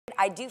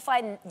I do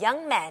find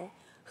young men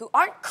who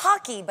aren't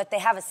cocky, but they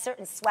have a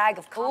certain swag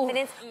of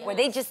confidence where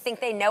they just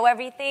think they know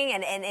everything,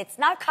 and it's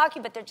not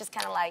cocky, but they're just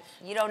kind of like,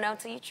 you don't know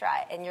until you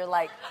try, and you're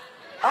like,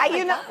 oh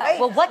you know,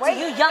 well, what do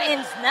you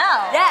youngins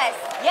know? Yes,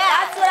 yeah,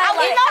 that's what I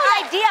like. You know the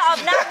idea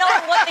of not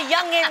knowing what the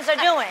youngins are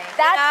doing.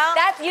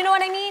 That's you know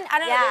what I mean? I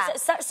don't know.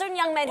 There's certain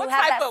young men who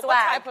have that swag.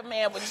 What type of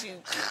man would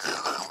you?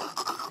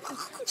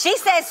 She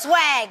said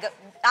swag.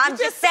 I'm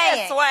just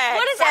saying. Swag.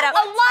 What is that?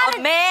 A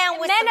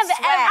man with men some of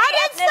swag. I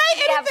didn't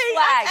say anything.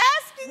 I'm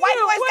asking White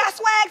you. boys got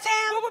swag,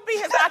 Tam? What would be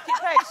his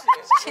occupation?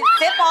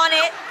 Sip on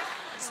it.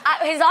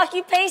 His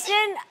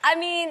occupation, I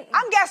mean...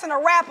 I'm guessing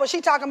a rapper. She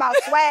talking about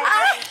swag.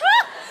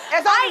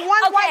 There's only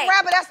one white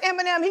rapper, that's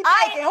Eminem. He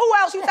taking. Who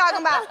else you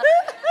talking about?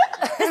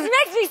 This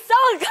makes me so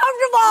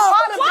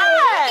uncomfortable.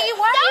 Why are you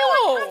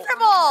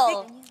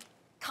uncomfortable?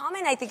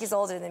 Common, I think, is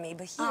older than me,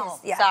 but he is.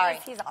 Yeah, sorry.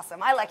 He's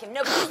awesome. I like him.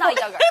 No, but he's not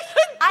younger.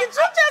 Did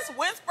you just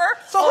whisper?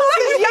 So who's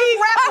this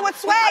young rapper with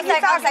swag you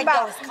talking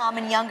about? Is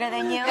Common younger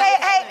than you?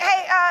 Hey,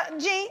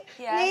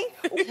 Jeannie,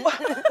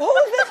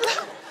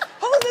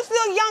 who's this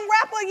little young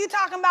rapper you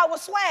talking about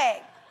with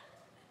swag?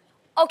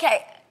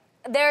 Okay,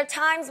 there are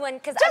times when,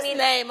 because I mean,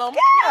 name them.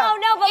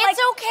 No, but it's like,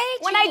 okay,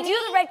 when I do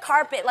the red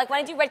carpet, like when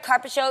I do red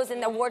carpet shows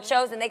and the award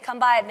shows, and they come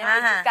by and they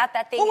just got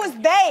that thing. Who is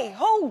they?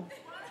 Who?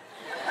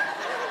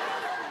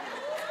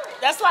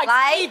 That's like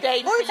speed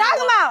dating. Who are you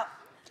talking about?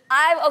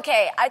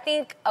 I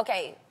think,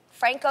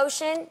 Frank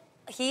Ocean,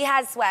 he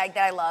has swag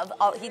that I love.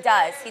 Oh, he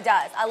does.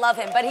 I love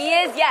him. But he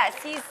is,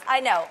 I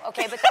know.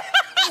 Okay, but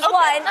he's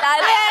one.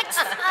 Next.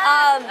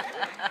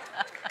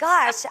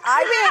 Gosh,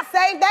 I didn't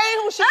say they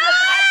ain't who she was.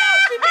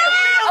 She been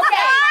real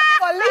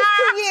for at least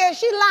 2 years.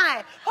 She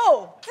lying.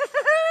 Who?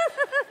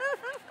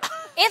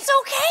 It's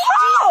okay.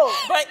 Who?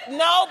 But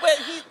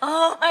he.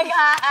 Oh my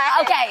God.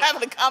 Okay.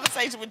 Having a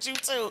conversation with you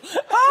too.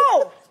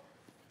 Who?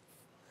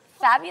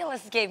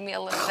 Fabulous gave me a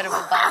little bit of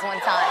a buzz one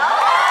time.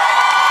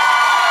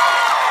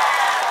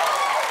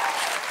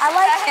 I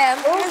like him.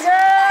 Ooh,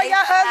 girl,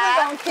 your husband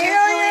gonna kill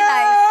you.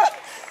 Nice.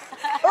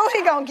 Ooh,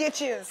 he gonna get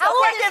you. How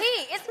old is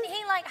he? Isn't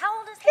he like, how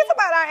old is he? He's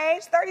about our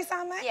age,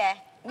 30-something. Yeah.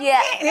 He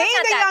ain't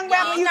the young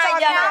rapper you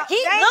talking about.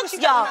 He looks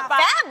young.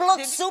 Fab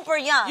looks super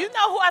young. You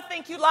know who I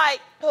think you like?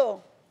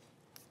 Who?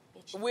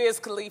 Wiz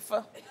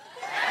Khalifa.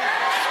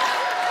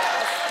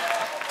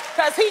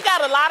 Because he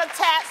got a lot of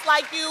tats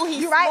like you.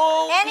 He's smooth.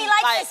 And he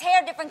likes his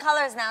hair different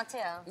colors now, too.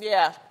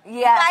 Yeah.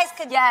 Yes. Guys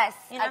could, yes,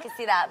 you know? I can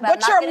see that.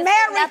 But you're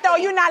married, though.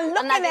 You're not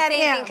looking I'm not at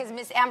him. because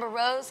Miss Amber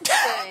Rose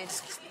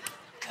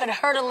could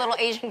hurt a little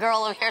Asian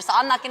girl over here, so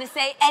I'm not going to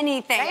say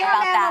anything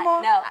about that.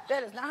 No.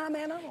 That is not her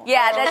man no more.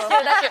 Yeah, that's true. But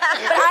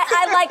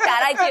I like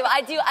that. I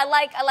do. I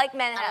like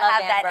men who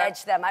have that edge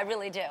to them. I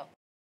really do.